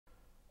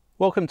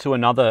Welcome to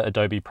another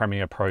Adobe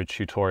Premiere Pro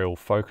tutorial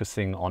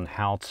focusing on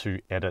how to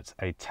edit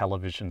a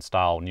television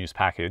style news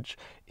package.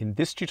 In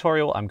this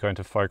tutorial, I'm going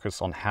to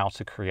focus on how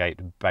to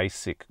create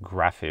basic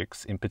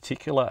graphics, in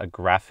particular a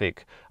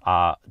graphic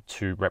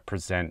to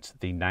represent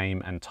the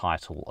name and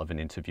title of an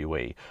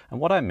interviewee. And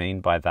what I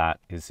mean by that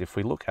is if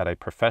we look at a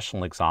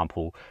professional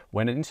example,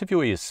 when an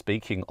interviewee is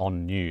speaking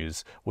on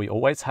news, we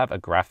always have a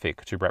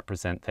graphic to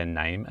represent their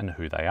name and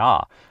who they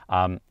are.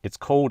 It's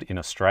called in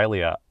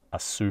Australia a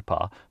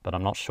super, but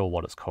I'm not sure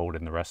what it's called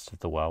in the rest of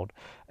the world.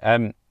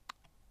 And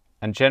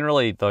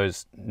generally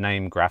those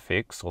name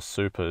graphics or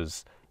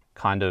supers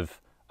kind of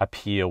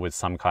appear with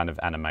some kind of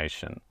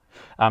animation.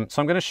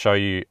 So I'm going to show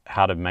you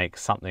how to make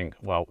something,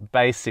 well,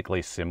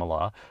 basically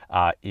similar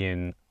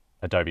in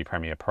Adobe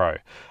Premiere Pro.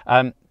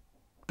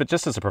 But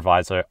just as a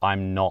proviso,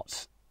 I'm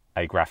not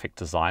a graphic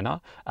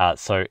designer,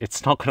 so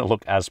it's not going to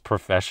look as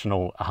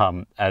professional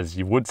as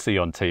you would see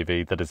on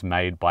TV that is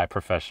made by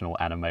professional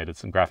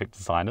animators and graphic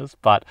designers,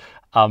 but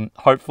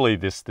hopefully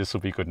this will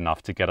be good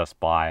enough to get us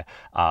by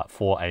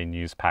for a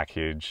news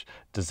package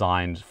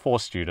designed for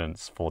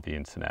students for the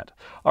internet.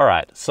 All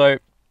right, so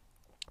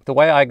the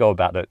way I go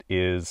about it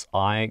is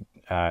I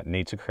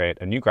need to create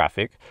a new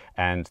graphic,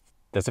 and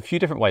there's a few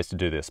different ways to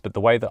do this, but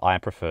the way that I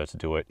prefer to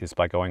do it is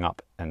by going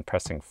up and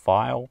pressing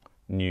File,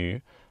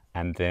 New,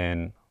 and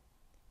then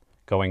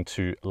going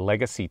to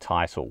Legacy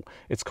Title.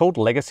 It's called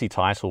Legacy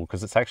Title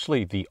because it's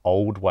actually the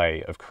old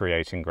way of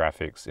creating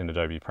graphics in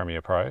Adobe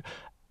Premiere Pro.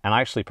 And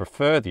I actually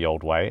prefer the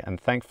old way, and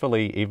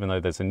thankfully, even though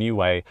there's a new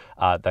way,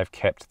 they've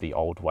kept the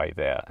old way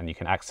there, and you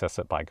can access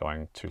it by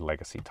going to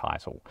Legacy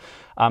Title.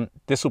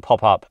 This will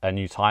pop up a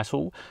new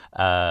title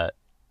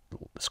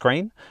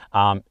screen.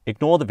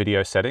 Ignore the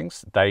video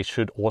settings. They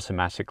should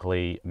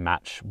automatically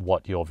match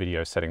what your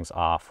video settings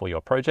are for your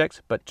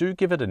project, but do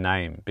give it a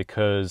name,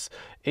 because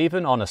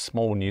even on a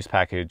small news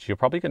package, you're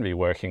probably going to be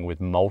working with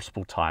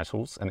multiple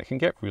titles, and it can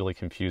get really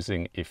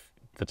confusing if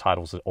the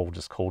titles are all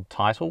just called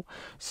title.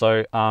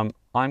 So I'm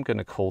going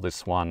to call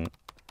this one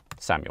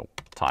Samuel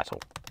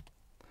title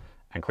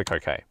and click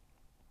OK.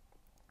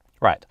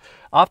 Right,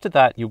 after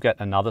that you'll get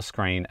another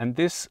screen, and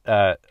this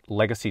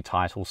legacy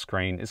title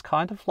screen is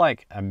kind of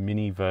like a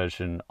mini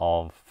version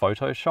of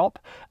Photoshop.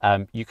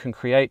 You can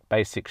create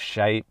basic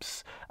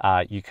shapes,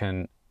 you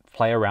can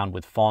play around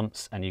with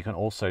fonts, and you can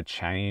also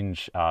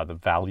change the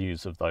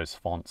values of those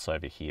fonts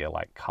over here,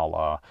 like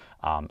color,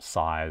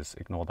 size,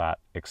 ignore that,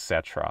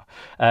 etc.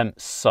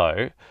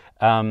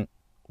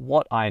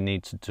 What I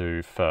need to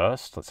do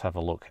first, let's have a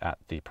look at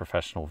the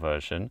professional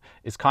version,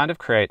 is kind of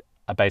create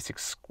a basic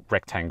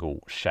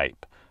rectangle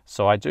shape.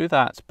 So I do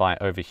that by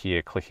over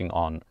here clicking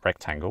on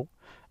rectangle,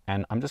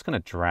 and I'm just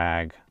going to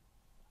drag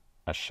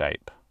a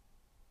shape.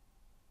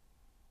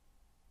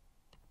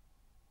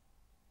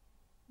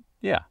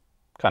 Yeah,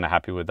 kind of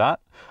happy with that.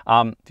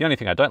 The only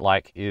thing I don't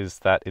like is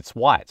that it's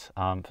white.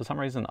 For some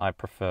reason I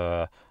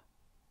prefer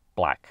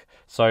black.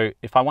 So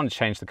if I want to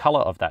change the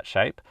color of that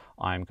shape,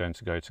 I'm going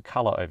to go to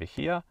color over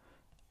here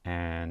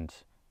and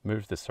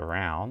move this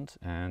around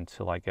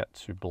until I get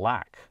to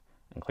black.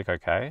 And click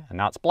OK, and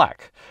now it's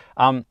black.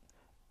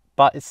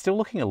 But it's still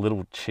looking a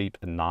little cheap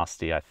and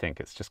nasty, I think.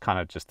 It's just kind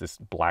of just this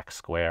black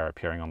square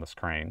appearing on the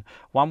screen.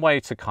 One way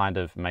to kind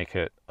of make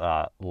it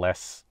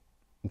less,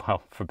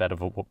 well, for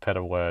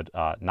better word,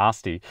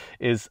 nasty,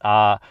 is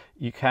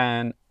you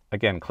can,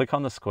 again, click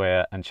on the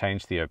square and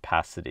change the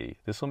opacity.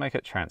 This will make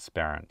it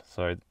transparent.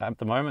 So at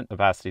the moment,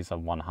 opacity is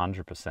on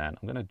 100%. I'm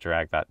going to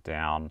drag that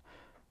down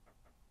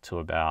to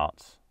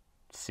about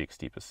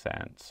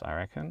 60%, I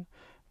reckon.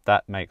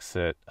 That makes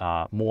it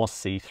more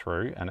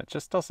see-through, and it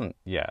just doesn't,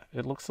 yeah,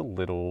 it looks a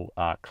little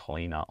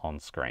cleaner on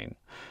screen.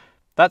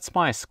 That's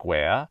my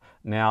square.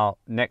 Now,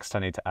 next I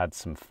need to add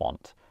some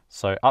font.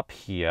 So up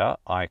here,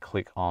 I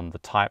click on the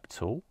type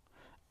tool,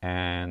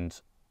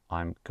 and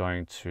I'm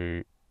going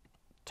to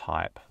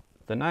type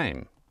the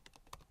name.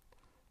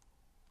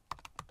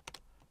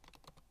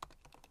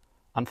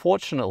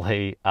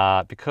 Unfortunately,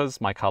 because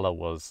my color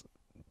was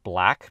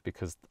black,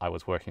 because I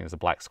was working as a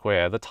black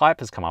square, the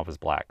type has come up as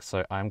black.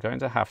 So I'm going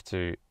to have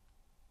to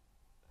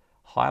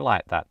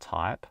highlight that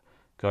type,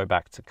 go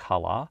back to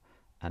color,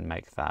 and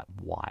make that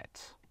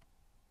white.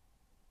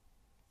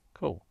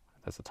 Cool.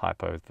 There's a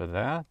typo over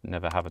there.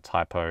 Never have a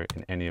typo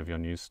in any of your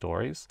news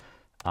stories.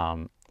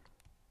 That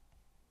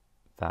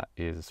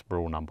is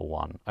rule number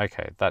 1.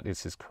 Okay, that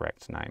is his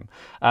correct name.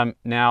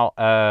 Now,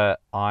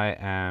 I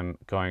am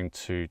going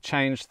to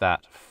change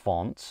that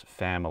font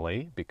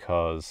family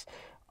because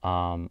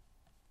I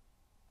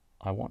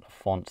want a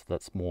font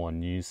that's more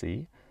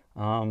newsy.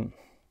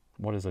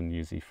 What is a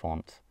newsy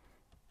font?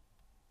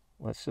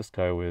 Let's just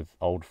go with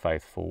Old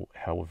Faithful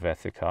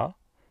Helvetica.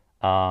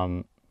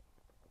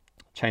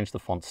 Change the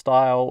font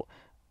style.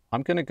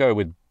 I'm going to go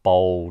with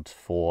bold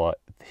for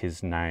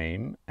his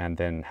name and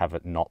then have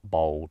it not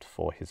bold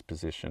for his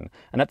position.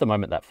 And at the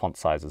moment that font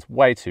size is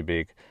way too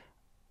big.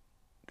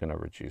 I'm going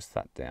to reduce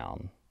that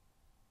down.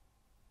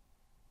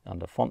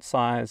 Under font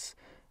size.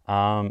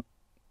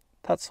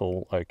 That's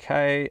all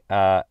okay,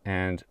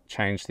 and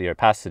change the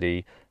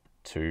opacity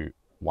to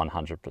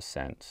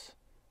 100%.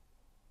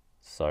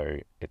 So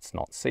it's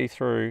not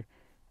see-through.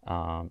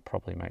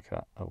 Probably make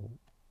that a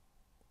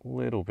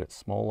little bit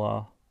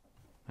smaller,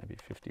 maybe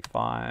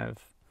 55.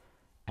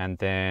 And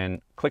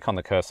then click on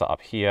the cursor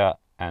up here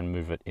and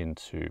move it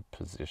into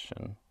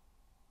position.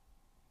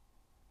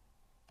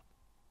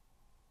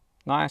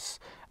 Nice.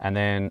 And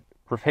then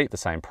repeat the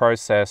same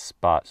process,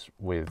 but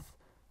with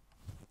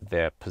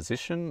their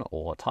position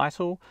or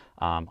title.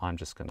 I'm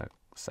just going to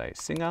say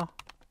singer.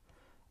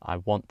 I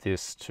want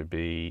this to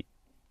be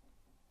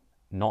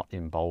not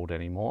in bold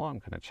anymore. I'm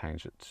going to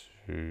change it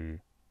to,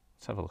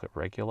 let's have a look at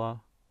regular.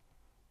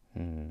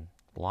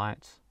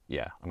 Light.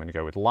 Yeah, I'm going to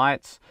go with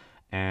light,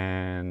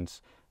 and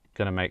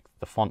going to make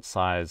the font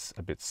size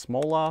a bit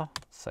smaller,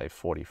 say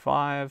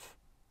 45,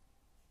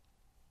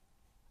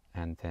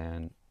 and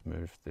then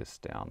move this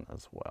down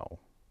as well.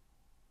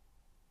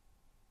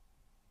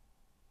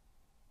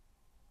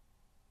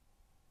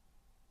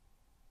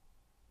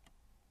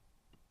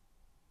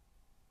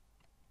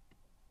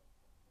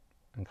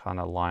 And kind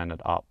of line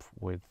it up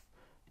with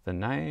the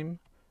name.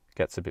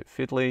 Gets a bit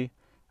fiddly.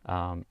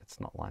 It's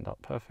not lined up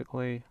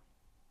perfectly.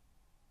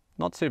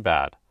 Not too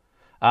bad.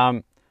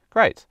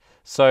 Great.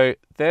 So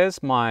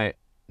there's my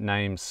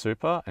name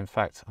super. In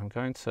fact, I'm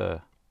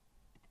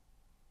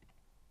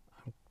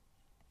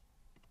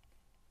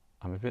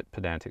a bit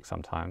pedantic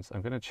sometimes.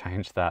 I'm going to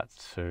change that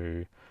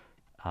to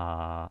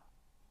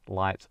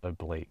light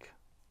oblique.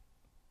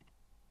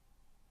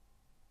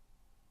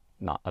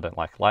 No, I don't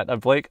like light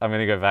oblique. I'm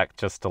going to go back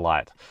just to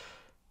light.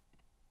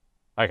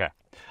 Okay.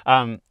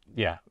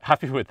 Yeah,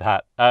 happy with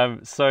that.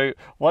 So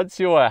once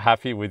you're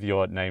happy with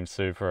your name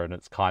super and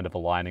it's kind of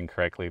aligning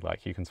correctly,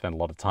 like you can spend a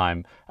lot of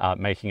time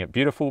making it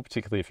beautiful,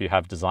 particularly if you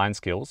have design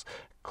skills,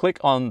 click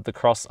on the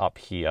cross up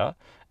here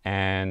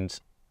and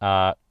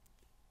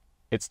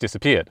it's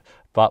disappeared.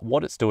 But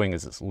what it's doing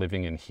is it's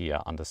living in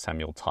here under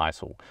Samuel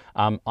title.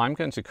 I'm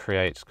going to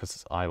create,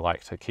 because I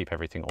like to keep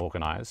everything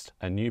organized,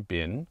 a new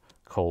bin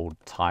called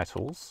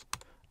titles,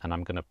 and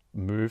I'm going to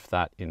move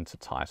that into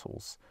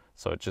titles.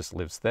 So it just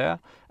lives there.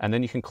 And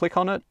then you can click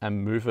on it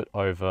and move it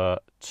over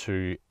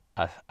to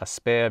a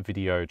spare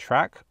video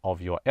track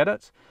of your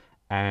edit,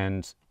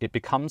 and it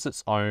becomes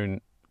its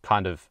own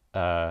kind of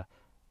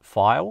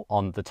file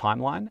on the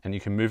timeline, and you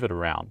can move it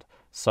around.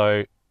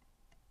 So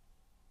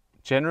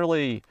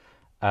generally,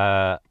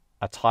 a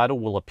title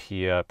will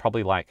appear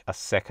probably like a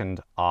second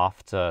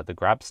after the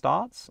grab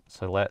starts.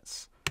 So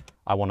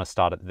I want to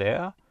start it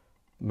there,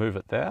 move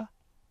it there,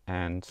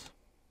 and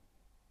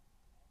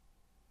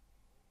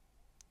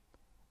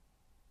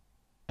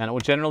it will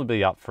generally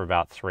be up for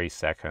about 3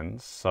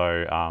 seconds.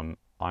 So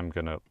I'm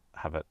going to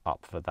have it up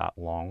for that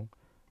long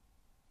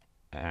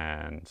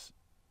and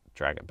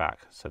drag it back,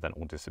 so then it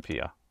will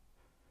disappear.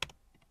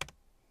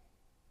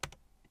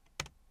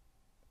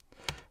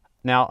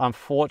 Now,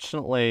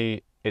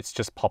 unfortunately, it's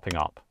just popping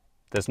up.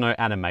 There's no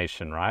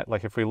animation, right?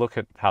 Like if we look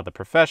at how the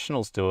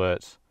professionals do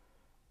it,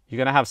 you're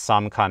going to have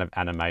some kind of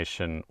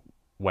animation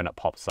when it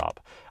pops up.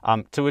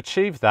 To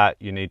achieve that,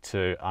 you need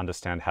to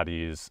understand how to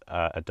use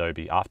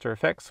Adobe After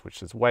Effects,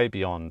 which is way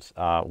beyond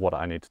what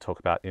I need to talk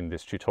about in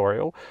this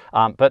tutorial.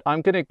 But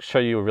I'm going to show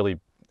you a really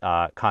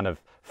kind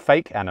of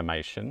fake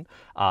animation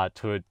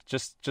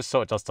just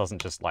so it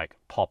doesn't just like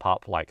pop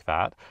up like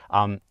that.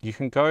 You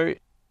can go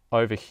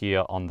over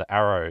here on the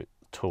arrow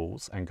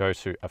tools and go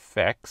to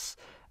Effects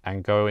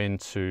and go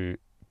into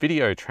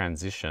Video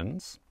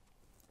Transitions,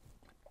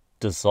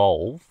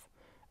 Dissolve,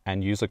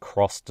 and use a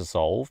cross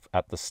dissolve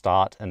at the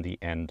start and the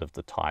end of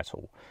the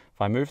title. If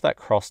I move that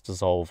cross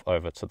dissolve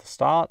over to the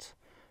start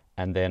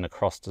and then a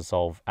cross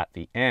dissolve at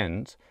the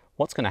end,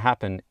 what's going to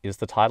happen is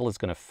the title is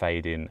going to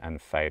fade in and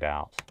fade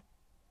out.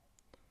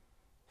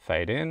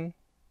 Fade in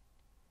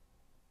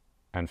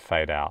and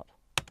fade out.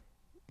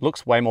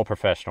 Looks way more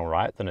professional,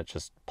 right, than it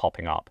just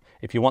popping up.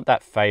 If you want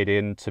that fade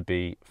in to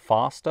be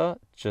faster,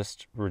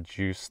 just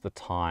reduce the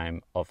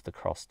time of the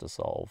cross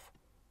dissolve.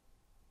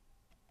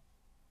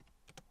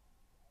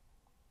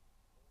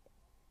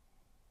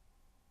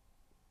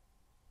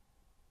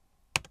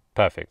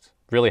 Perfect.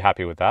 Really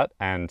happy with that.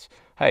 And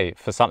hey,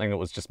 for something that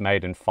was just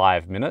made in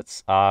 5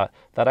 minutes, that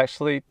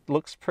actually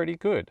looks pretty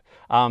good.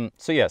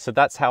 So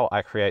that's how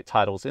I create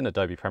titles in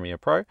Adobe Premiere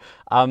Pro.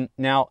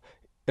 Now,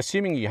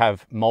 assuming you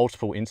have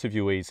multiple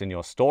interviewees in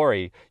your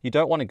story, you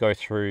don't want to go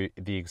through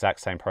the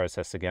exact same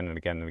process again and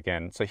again and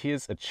again. So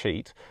here's a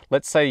cheat.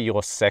 Let's say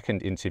your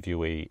second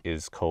interviewee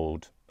is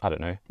called, I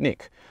don't know,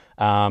 Nick.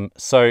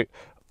 So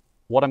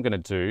what I'm going to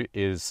do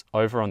is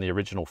over on the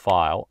original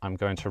file, I'm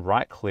going to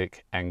right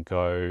click and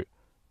go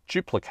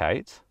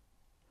duplicate.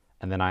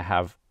 And then I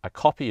have a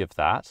copy of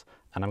that,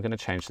 and I'm going to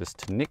change this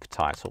to Nick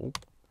title,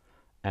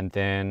 and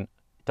then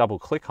double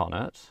click on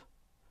it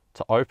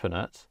to open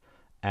it.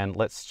 And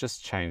let's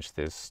just change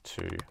this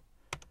to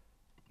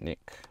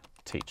Nick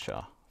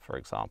teacher, for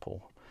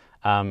example.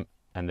 And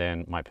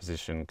then my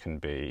position can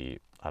be,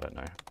 I don't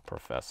know,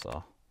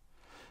 professor.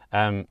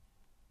 And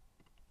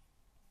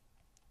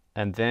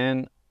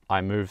then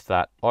I move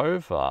that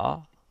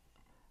over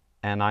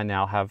and I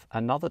now have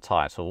another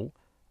title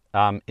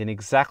in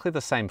exactly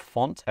the same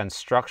font and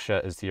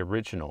structure as the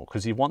original,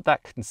 because you want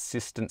that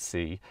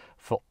consistency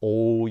for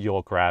all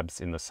your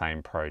grabs in the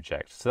same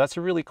project. So that's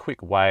a really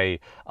quick way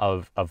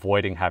of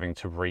avoiding having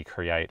to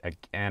recreate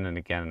again and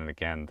again and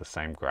again the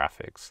same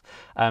graphics.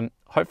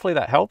 Hopefully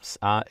that helps.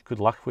 Good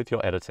luck with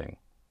your editing.